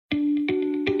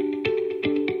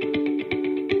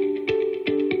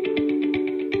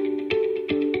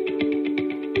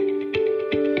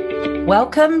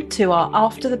Welcome to our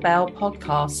After the Bell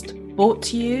podcast, brought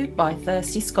to you by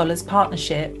Thirsty Scholars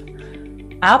Partnership.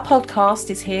 Our podcast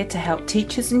is here to help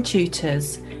teachers and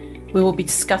tutors. We will be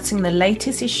discussing the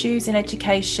latest issues in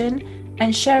education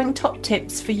and sharing top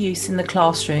tips for use in the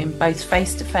classroom, both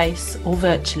face-to-face or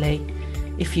virtually.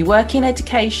 If you work in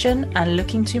education and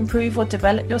looking to improve or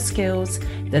develop your skills,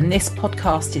 then this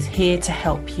podcast is here to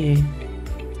help you.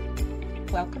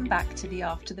 Welcome back to the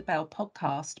After the Bell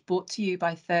podcast, brought to you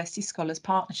by Thirsty Scholars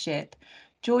Partnership.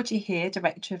 Georgie here,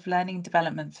 Director of Learning and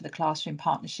Development for the Classroom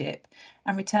Partnership,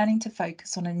 and returning to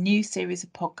focus on a new series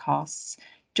of podcasts.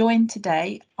 Joined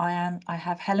today, I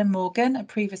have Helen Morgan, a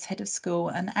previous head of school,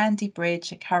 and Andy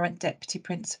Bridge, a current deputy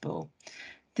principal.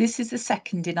 This is the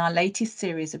second in our latest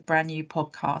series of brand new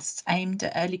podcasts aimed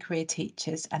at early career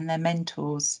teachers and their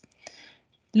mentors.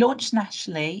 Launched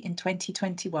nationally in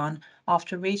 2021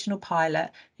 after a regional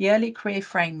pilot, the Early Career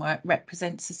Framework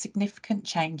represents a significant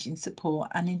change in support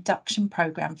and induction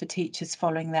programme for teachers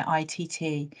following their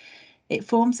ITT. It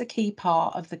forms a key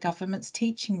part of the government's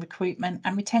teaching recruitment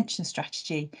and retention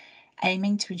strategy,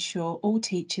 aiming to ensure all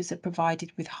teachers are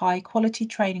provided with high quality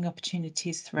training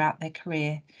opportunities throughout their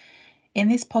career. In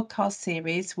this podcast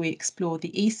series, we explore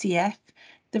the ECF,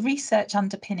 the research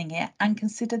underpinning it, and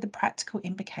consider the practical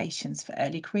implications for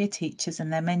early career teachers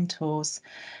and their mentors.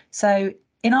 So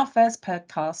in our first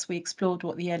podcast, we explored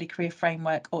what the Early Career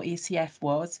Framework, or ECF,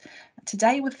 was.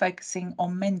 Today, we're focusing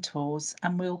on mentors,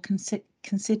 and we'll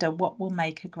consider what will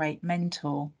make a great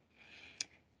mentor.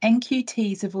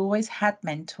 NQTs have always had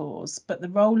mentors, but the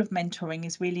role of mentoring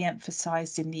is really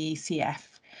emphasised in the ECF,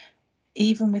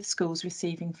 even with schools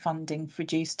receiving funding for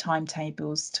reduced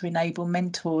timetables to enable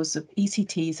mentors of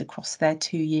ECTs across their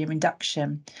 2-year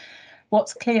induction.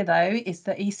 What's clear, though, is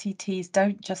that ECTs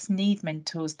don't just need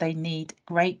mentors, they need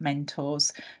great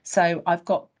mentors. So I've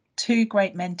got two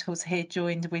great mentors here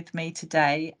joined with me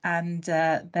today, and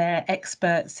they're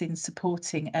experts in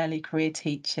supporting early career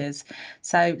teachers.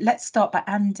 So let's start by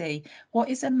Andy. What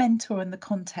is a mentor in the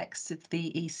context of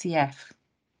the ECF?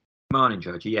 Morning,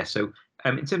 Georgie. Yes, so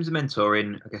in terms of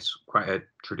mentoring, I guess quite a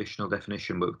traditional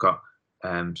definition, but we've got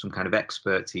some kind of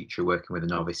expert teacher working with a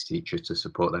novice teacher to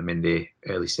support them in the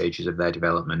early stages of their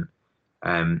development.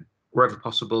 Wherever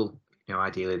possible,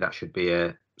 ideally that should be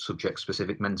a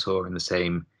subject-specific mentor in the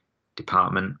same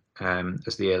department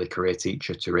as the early career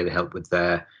teacher to really help with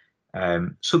their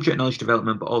subject knowledge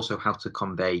development, but also how to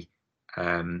convey,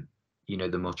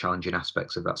 the more challenging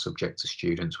aspects of that subject to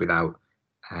students without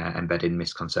embedding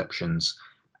misconceptions.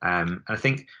 And I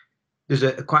think there's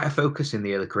quite a focus in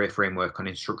the early career framework on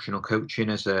instructional coaching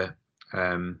as a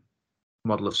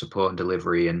model of support and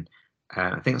delivery, and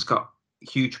I think it's got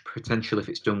huge potential if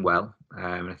it's done well.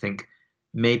 I think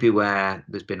maybe where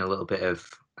there's been a little bit of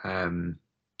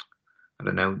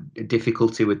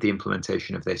difficulty with the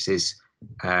implementation of this is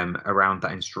around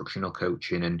that instructional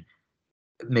coaching and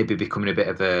maybe becoming a bit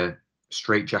of a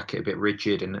straitjacket, a bit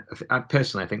rigid. And I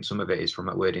think some of it is from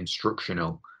that word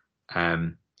instructional.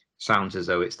 Sounds as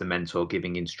though it's the mentor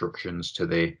giving instructions to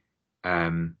the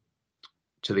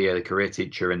early career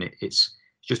teacher, and it's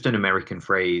just an American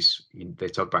phrase. They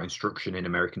talk about instruction in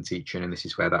American teaching, and this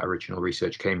is where that original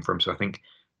research came from. So I think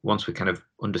once we kind of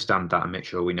understand that and make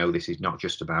sure we know this is not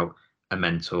just about a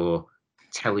mentor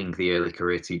telling the early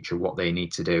career teacher what they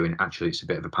need to do, and actually it's a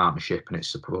bit of a partnership and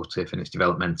it's supportive and it's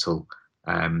developmental,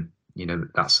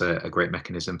 that's a great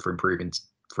mechanism for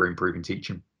improving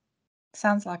teaching.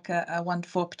 Sounds like a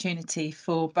wonderful opportunity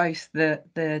for both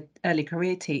the early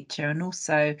career teacher and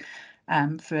also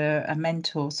for a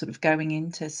mentor sort of going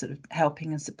into sort of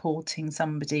helping and supporting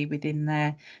somebody within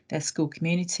their school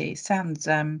community. Sounds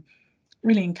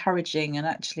really encouraging and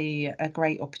actually a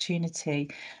great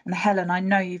opportunity. And Helen, I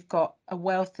know you've got a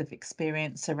wealth of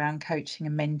experience around coaching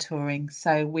and mentoring,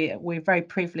 so we're very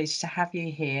privileged to have you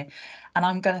here. And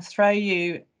I'm going to throw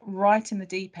you right in the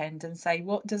deep end and say,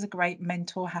 what does a great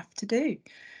mentor have to do?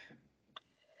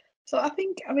 So I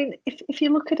mean, if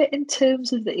you look at it in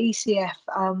terms of the ECF,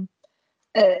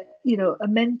 a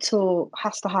mentor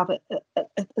has to have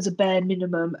as a bare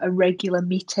minimum a regular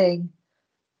meeting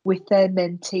with their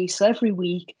mentee. So every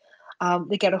week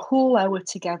they get a whole hour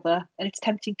together, and it's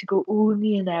tempting to go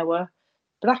only an hour,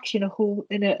 but actually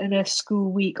in a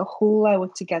school week, a whole hour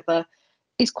together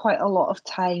is quite a lot of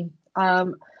time.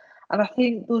 And I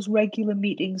think those regular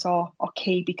meetings are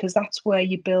key, because that's where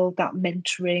you build that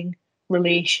mentoring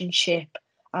relationship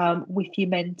with your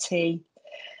mentee.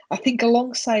 I think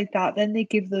alongside that, then they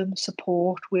give them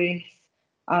support with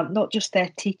not just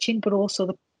their teaching, but also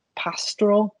the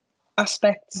pastoral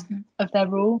aspects of their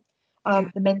role.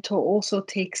 The mentor also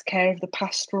takes care of the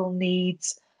pastoral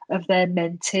needs of their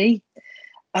mentee.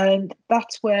 And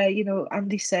that's where,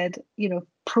 Andy said,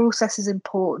 process is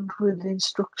important with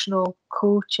instructional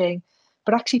coaching,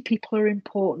 but actually people are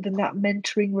important, and that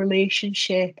mentoring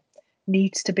relationship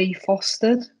needs to be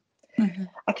fostered. Mm-hmm.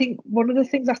 I think one of the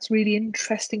things that's really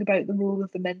interesting about the role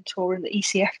of the mentor in the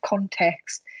ECF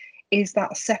context is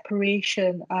that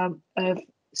separation of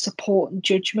support and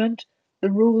judgment.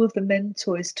 The role of the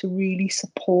mentor is to really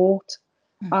support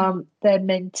their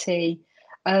mentee,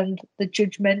 and the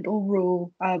judgmental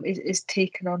role is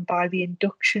taken on by the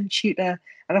induction tutor.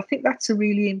 And I think that's a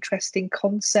really interesting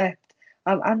concept.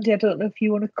 Andy, I don't know if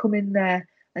you want to come in there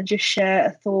and just share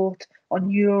a thought on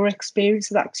your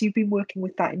experience of that, because you've been working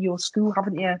with that in your school,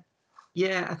 haven't you?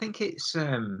 Yeah, I think it's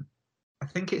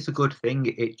a good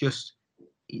thing. It just,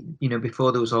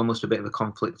 before there was almost a bit of a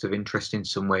conflict of interest in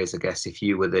some ways, I guess, if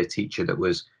you were the teacher that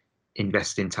was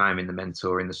investing time in the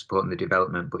mentoring, the support and the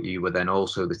development, but you were then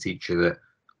also the teacher that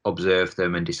observed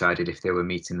them and decided if they were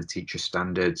meeting the teacher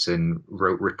standards and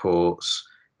wrote reports.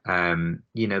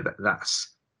 That's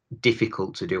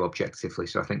difficult to do objectively.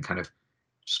 So I think kind of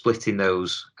splitting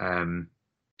those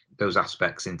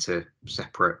aspects into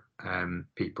separate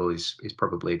people is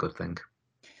probably a good thing.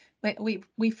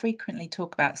 We frequently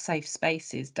talk about safe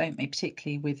spaces, don't we,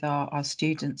 particularly with our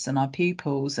students and our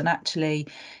pupils, and actually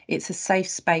it's a safe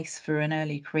space for an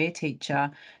early career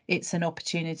teacher. It's an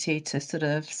opportunity to sort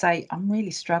of say, I'm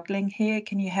really struggling here,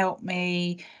 can you help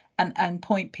me? And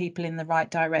point people in the right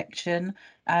direction,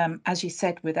 as you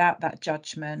said, without that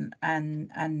judgment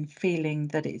and feeling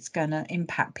that it's going to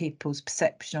impact people's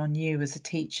perception on you as a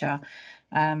teacher.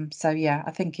 So yeah,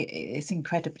 I think it's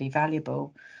incredibly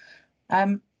valuable.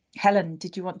 Helen,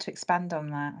 did you want to expand on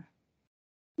that?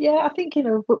 Yeah, I think,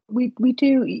 we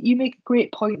do. You make a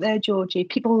great point there, Georgie.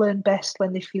 People learn best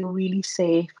when they feel really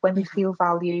safe, when they feel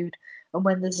valued, and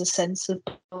when there's a sense of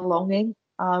belonging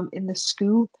in the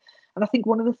school. And I think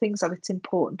one of the things that it's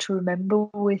important to remember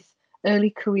with early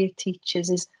career teachers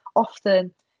is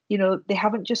often, they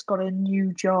haven't just got a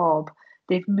new job,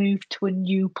 they've moved to a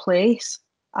new place,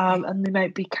 and they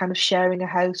might be kind of sharing a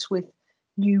house with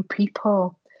new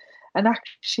people. And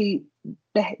actually,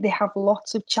 they have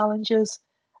lots of challenges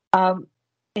um,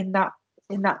 in that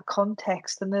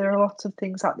context, and there are lots of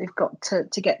things that they've got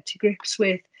to get to grips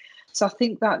with. So I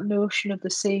think that notion of the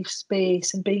safe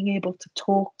space and being able to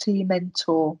talk to your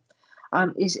mentor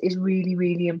is really,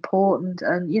 really important.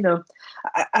 And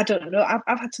I don't know,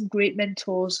 I've had some great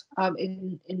mentors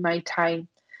in my time,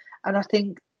 and I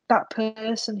think that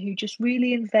person who just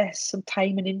really invests some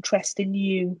time and interest in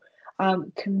you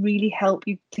can really help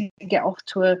you to get off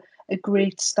to a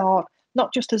great start,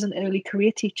 not just as an early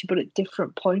career teacher, but at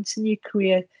different points in your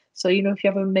career. So, if you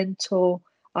have a mentor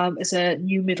as a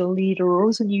new middle leader or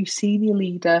as a new senior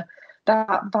leader,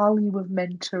 that value of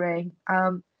mentoring,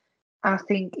 I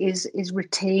think, is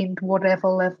retained whatever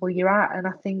level you're at. And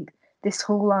I think this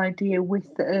whole idea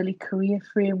with the early career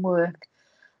framework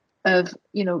of,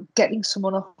 getting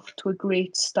someone off to a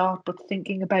great start, but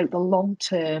thinking about the long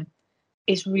term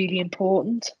is really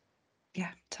important. Yeah,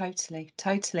 totally.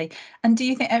 And do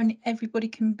you think everybody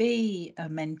can be a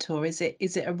mentor? Is it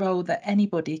a role that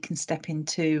anybody can step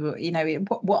into?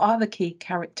 What are the key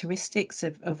characteristics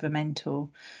of a mentor?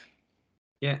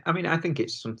 Yeah, I mean, I think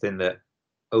it's something that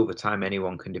over time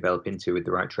anyone can develop into with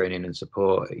the right training and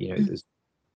support.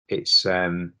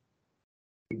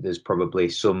 There's probably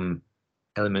some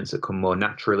elements that come more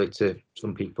naturally to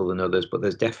some people than others, but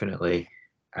there's definitely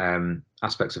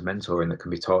aspects of mentoring that can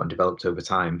be taught and developed over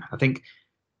time. I think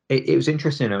it was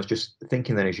interesting. I was just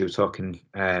thinking then as you were talking,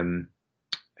 Helen,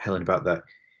 about that.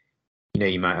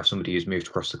 You might have somebody who's moved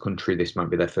across the country. This might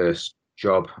be their first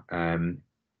job.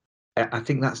 I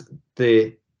think that's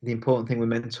the important thing with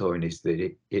mentoring is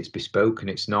that it's bespoke and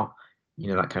it's not,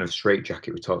 that kind of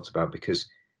straitjacket we talked about, because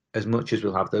as much as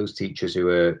we'll have those teachers who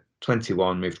are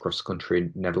 21, moved across the country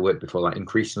and never worked before, like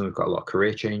increasingly we've got a lot of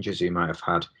career changers who might have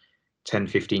had 10,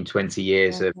 15, 20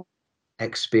 years of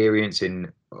experience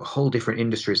in whole different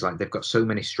industries. Like they've got so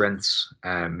many strengths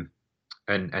and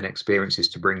experiences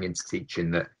to bring into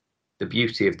teaching, that the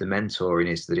beauty of the mentoring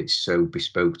is that it's so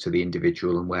bespoke to the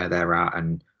individual and where they're at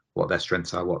and what their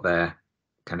strengths are, what their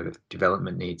kind of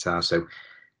development needs are. So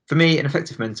for me, an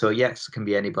effective mentor, yes, it can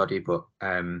be anybody, but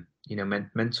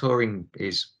mentoring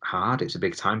is hard. It's a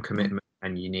big time commitment,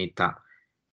 and you need that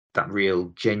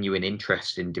real genuine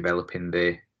interest in developing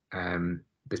the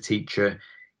teacher.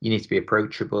 You need to be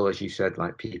approachable, as you said.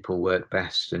 Like, people work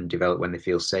best and develop when they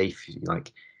feel safe.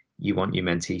 Like, you want your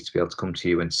mentee to be able to come to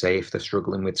you and say if they're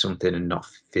struggling with something, and not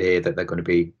fear that they're going to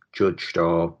be judged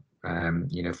or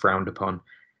frowned upon.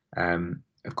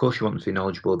 Of course, you want them to be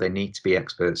knowledgeable. They need to be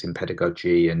experts in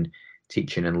pedagogy, and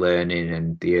teaching and learning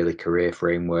and the early career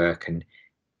framework, and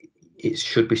it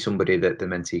should be somebody that the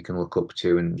mentee can look up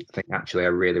to and think, actually, I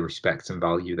really respect and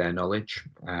value their knowledge.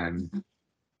 And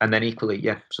then equally,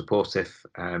 yeah, supportive,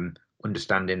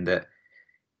 understanding that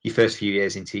your first few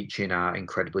years in teaching are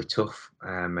incredibly tough,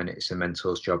 and it's a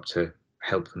mentor's job to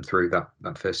help them through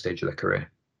that first stage of their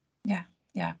career.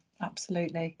 Yeah,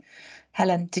 absolutely.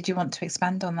 Helen, did you want to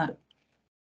expand on that?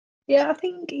 Yeah, I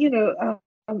think,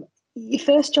 your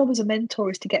first job as a mentor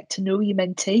is to get to know your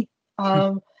mentee.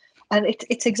 And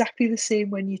it's exactly the same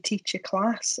when you teach a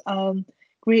class.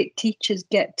 Great teachers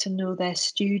get to know their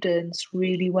students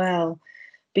really well,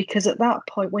 because at that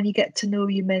point, when you get to know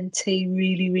your mentee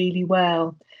really, really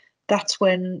well, that's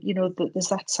when, there's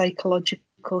that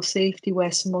psychological safety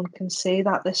where someone can say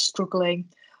that they're struggling,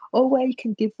 or where you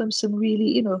can give them some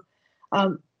really,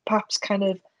 perhaps kind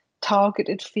of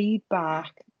targeted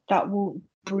feedback that won't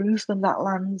bruise them, that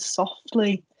lands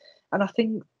softly. And I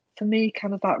think for me,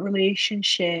 kind of that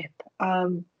relationship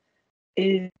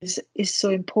is so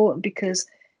important, because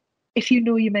if you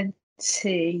know your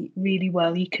mentee really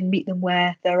well, you can meet them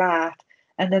where they're at,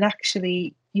 and then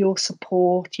actually your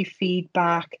support, your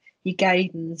feedback, your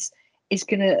guidance is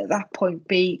going to at that point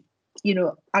be,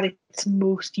 at its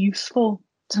most useful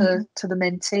to the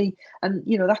mentee. And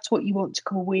that's what you want to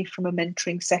come away from a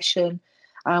mentoring session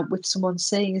with someone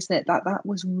saying, isn't it, that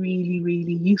was really,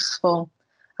 really useful,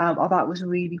 or that was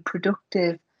really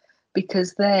productive,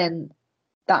 because then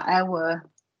that hour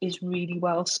is really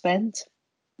well spent.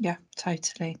 Yeah,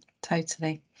 totally.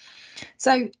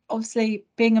 So obviously,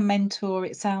 being a mentor,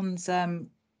 it sounds a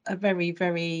very,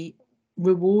 very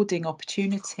rewarding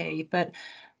opportunity, but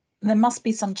there must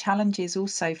be some challenges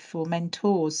also for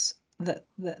mentors that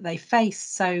they face.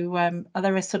 So are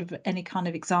there sort of any kind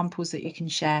of examples that you can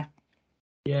share?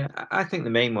 Yeah, I think the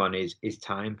main one is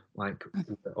time. Like,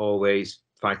 we're always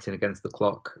fighting against the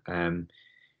clock.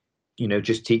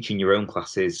 Just teaching your own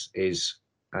classes is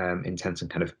intense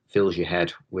and kind of fills your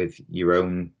head with your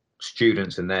own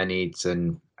students and their needs,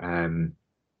 and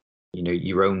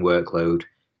your own workload.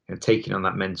 Taking on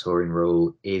that mentoring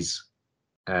role is,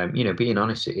 being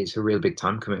honest, it's a real big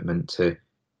time commitment to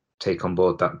take on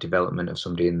board that development of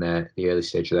somebody in the early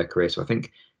stage of their career. So I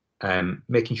think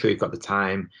making sure you've got the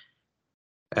time.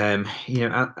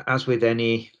 As with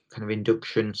any kind of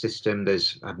induction system,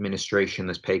 there's administration,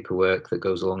 there's paperwork that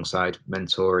goes alongside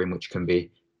mentoring, which can be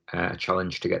a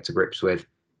challenge to get to grips with.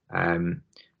 And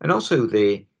also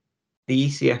the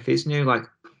ECF is new. Like,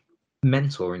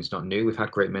 mentoring's not new. We've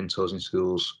had great mentors in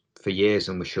schools for years,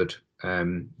 and we should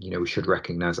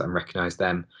recognise that and recognise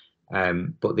them.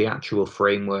 But the actual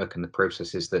framework and the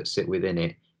processes that sit within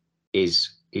it is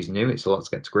new. It's a lot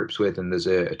to get to grips with, and there's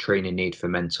a training need for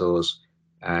mentors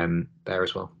there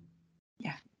as well.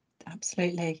 Yeah,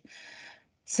 absolutely.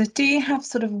 So do you have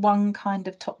sort of one kind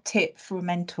of top tip for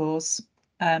mentors?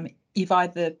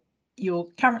 You're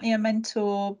currently a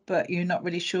mentor, but you're not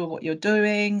really sure what you're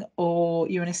doing, or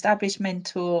you're an established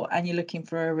mentor and you're looking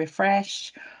for a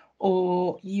refresh,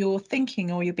 or you're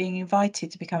thinking or you're being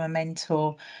invited to become a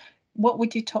mentor. What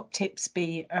would your top tips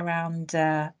be around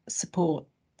support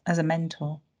as a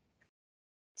mentor?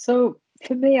 So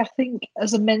for me, I think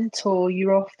as a mentor,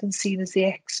 you're often seen as the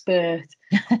expert,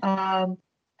 um,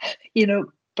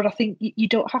 but I think you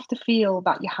don't have to feel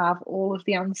that you have all of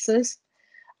the answers.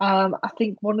 I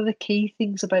think one of the key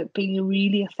things about being a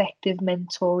really effective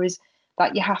mentor is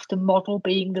that you have to model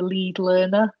being the lead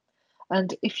learner.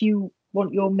 And if you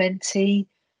want your mentee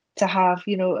to have,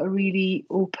 a really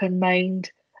open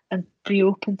mind and be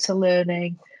open to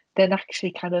learning, then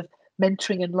actually kind of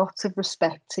mentoring in lots of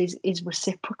respects is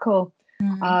reciprocal.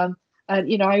 And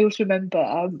I always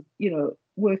remember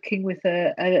working with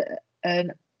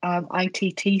an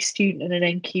ITT student and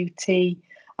an NQT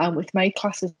with my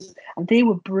classes, and they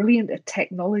were brilliant at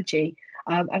technology,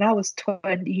 and I was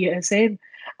 20 years in,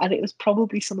 and it was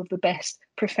probably some of the best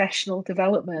professional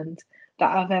development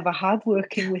that I've ever had,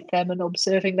 working with them and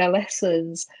observing their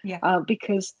lessons.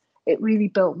 Because it really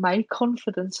built my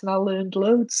confidence and I learned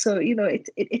loads. So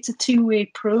it's a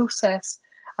two-way process.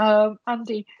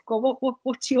 Andy, go on,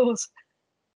 what's yours?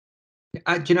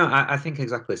 I think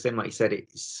exactly the same. Like you said,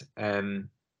 it's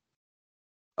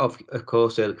of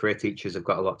course, early career teachers have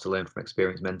got a lot to learn from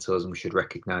experienced mentors, and we should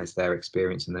recognise their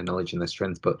experience and their knowledge and their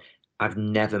strengths. But I've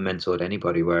never mentored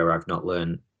anybody where I've not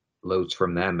learned loads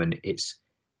from them, and it's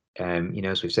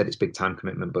as we've said, it's big time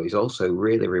commitment, but it's also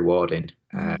really rewarding.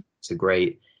 It's a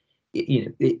great,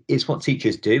 it's what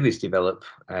teachers do, is develop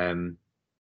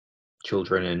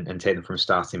children and take them from a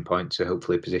starting point to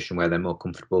hopefully a position where they're more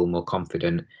comfortable, more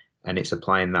confident, and it's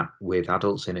applying that with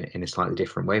adults in a slightly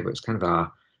different way. But it's kind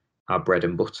of our bread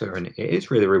and butter, and it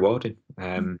is really rewarding.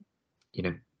 You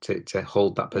know, to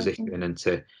hold that position and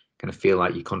to kind of feel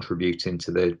like you're contributing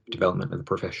to the development of the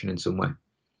profession in some way.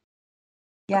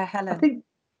 Yeah, Helen.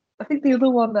 I think the other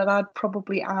one that I'd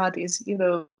probably add is,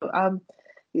 the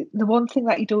one thing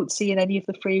that you don't see in any of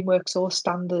the frameworks or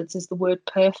standards is the word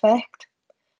perfect.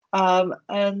 And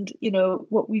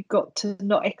what we've got to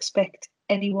not expect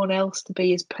anyone else to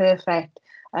be is perfect.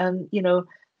 And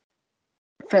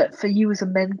for you as a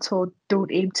mentor,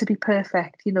 don't aim to be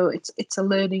perfect. It's a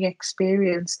learning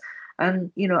experience,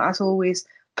 and as always,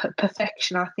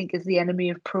 perfection, I think, is the enemy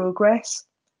of progress.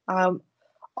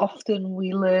 Often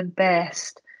we learn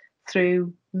best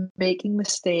through making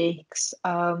mistakes,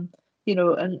 and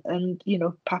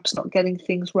perhaps not getting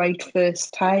things right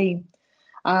first time.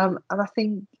 And I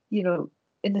think,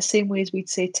 in the same way as we'd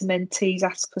say to mentees,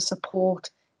 ask for support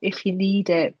if you need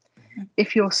it.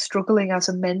 If you're struggling as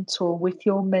a mentor with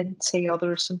your mentee, or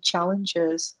there are some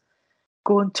challenges,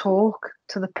 go and talk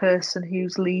to the person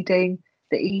who's leading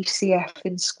the ECF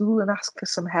in school and ask for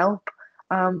some help.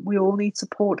 We all need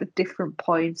support at different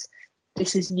points.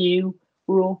 This is new.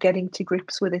 We're all getting to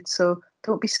grips with it. So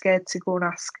don't be scared to go and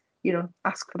ask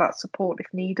for that support if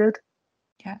needed.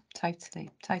 Yeah,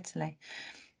 totally.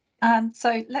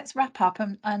 So let's wrap up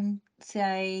and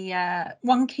say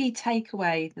one key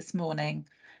takeaway this morning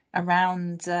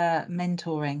around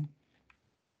mentoring.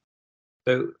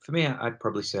 So for me, I'd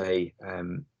probably say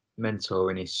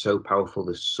mentoring is so powerful.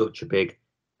 There's such a big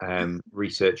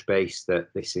research base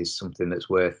that this is something that's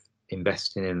worth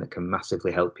investing in, that can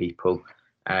massively help people.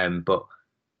 But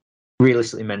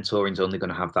realistically, mentoring is only going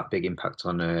to have that big impact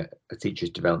on a teacher's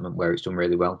development where it's done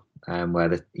really well, where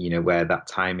that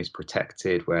time is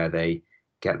protected, where they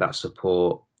get that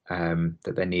support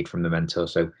that they need from the mentor.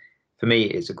 So for me,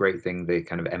 it's a great thing, the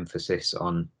kind of emphasis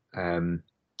on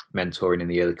mentoring in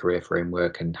the early career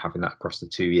framework and having that across the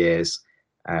 2 years,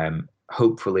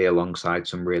 hopefully alongside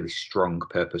some really strong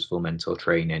purposeful mentor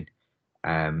training.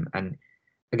 And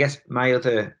I guess my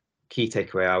other key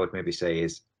takeaway I would maybe say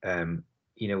is,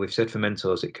 we've said for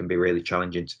mentors it can be really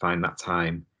challenging to find that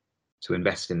time to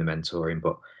invest in the mentoring,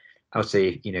 but I would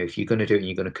say, if you're going to do it and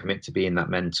you're going to commit to being that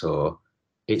mentor,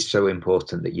 it's so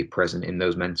important that you're present in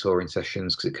those mentoring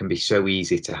sessions, because it can be so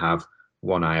easy to have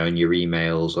one eye on your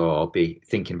emails or be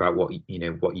thinking about what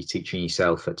you're teaching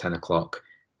yourself at 10 o'clock.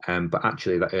 But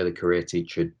actually that early career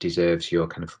teacher deserves your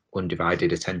kind of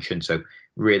undivided attention. So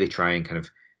really try and kind of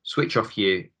switch off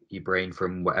your brain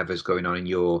from whatever's going on in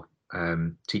your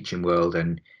teaching world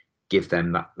and give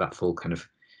them that full kind of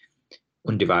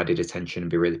undivided attention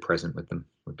and be really present with them,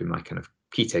 would be my kind of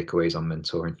key takeaways on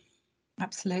mentoring.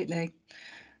 Absolutely.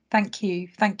 Thank you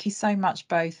so much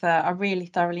both. I really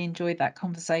thoroughly enjoyed that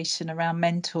conversation around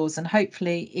mentors, and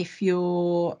hopefully if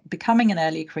you're becoming an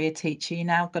early career teacher, you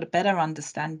now got a better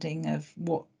understanding of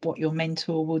what your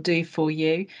mentor will do for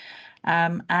you.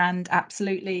 And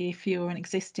absolutely, if you're an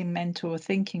existing mentor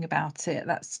thinking about it,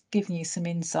 that's given you some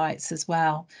insights as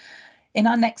well. In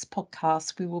our next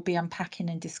podcast, we will be unpacking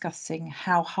and discussing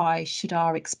how high should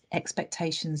our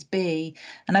expectations be.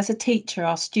 And as a teacher,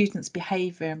 our students'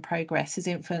 behaviour and progress is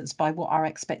influenced by what our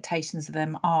expectations of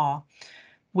them are.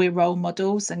 We're role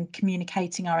models, and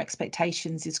communicating our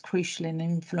expectations is crucial in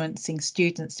influencing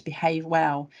students to behave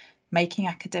well, making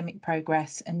academic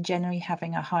progress, and generally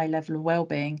having a high level of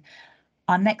well-being.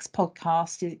 Our next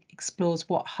podcast explores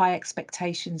what high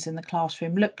expectations in the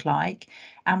classroom look like,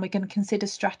 and we're going to consider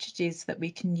strategies that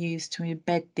we can use to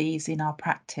embed these in our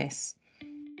practice.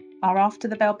 Our After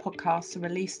the Bell podcasts are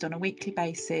released on a weekly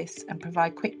basis and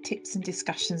provide quick tips and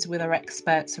discussions with our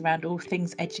experts around all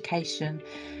things education.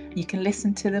 You can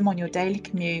listen to them on your daily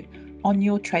commute, on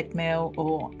your treadmill,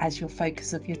 or as your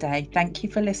focus of your day. Thank you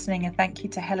for listening, and thank you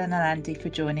to Helen and Andy for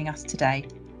joining us today.